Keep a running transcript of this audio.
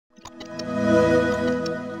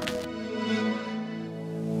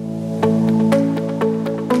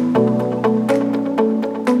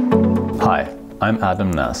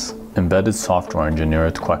Adam Naas, Embedded Software Engineer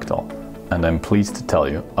at Quectel, and I'm pleased to tell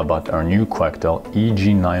you about our new Quectel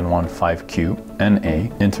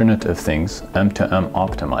EG915Q-NA Internet of Things M2M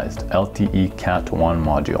optimized LTE Cat 1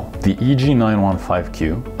 module. The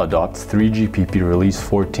EG915Q adopts 3GPP Release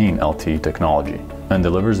 14 LTE technology and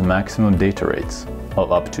delivers maximum data rates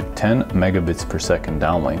of up to 10 megabits per second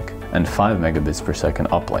downlink and 5 megabits per second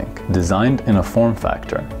uplink. Designed in a form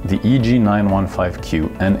factor, the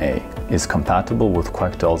EG915Q-NA is compatible with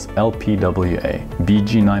Quectel's LPWA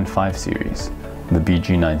BG95 series, the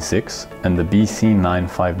BG96 and the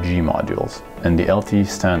BC95G modules, and the LTE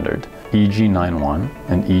Standard EG91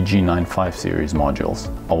 and EG95 series modules.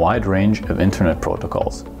 A wide range of internet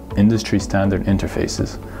protocols, industry standard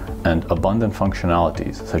interfaces, and abundant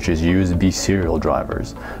functionalities such as USB serial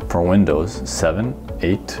drivers for Windows 7,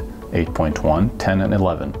 8, 8.1, 10 and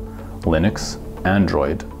 11, Linux,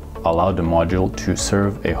 Android allow the module to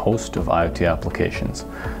serve a host of IoT applications,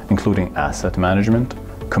 including asset management,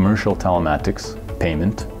 commercial telematics,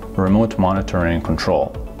 payment, remote monitoring and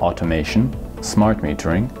control, automation, smart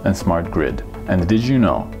metering, and smart grid. And did you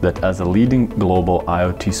know that as a leading global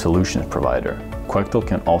IoT solutions provider, Quectel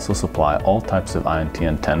can also supply all types of IoT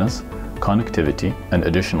antennas, connectivity, and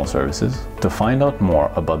additional services? To find out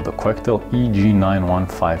more about the Quectel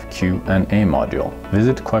EG915Q-NA module,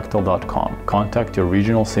 visit quectel.com, contact your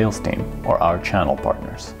regional sales team or our channel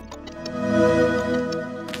partners.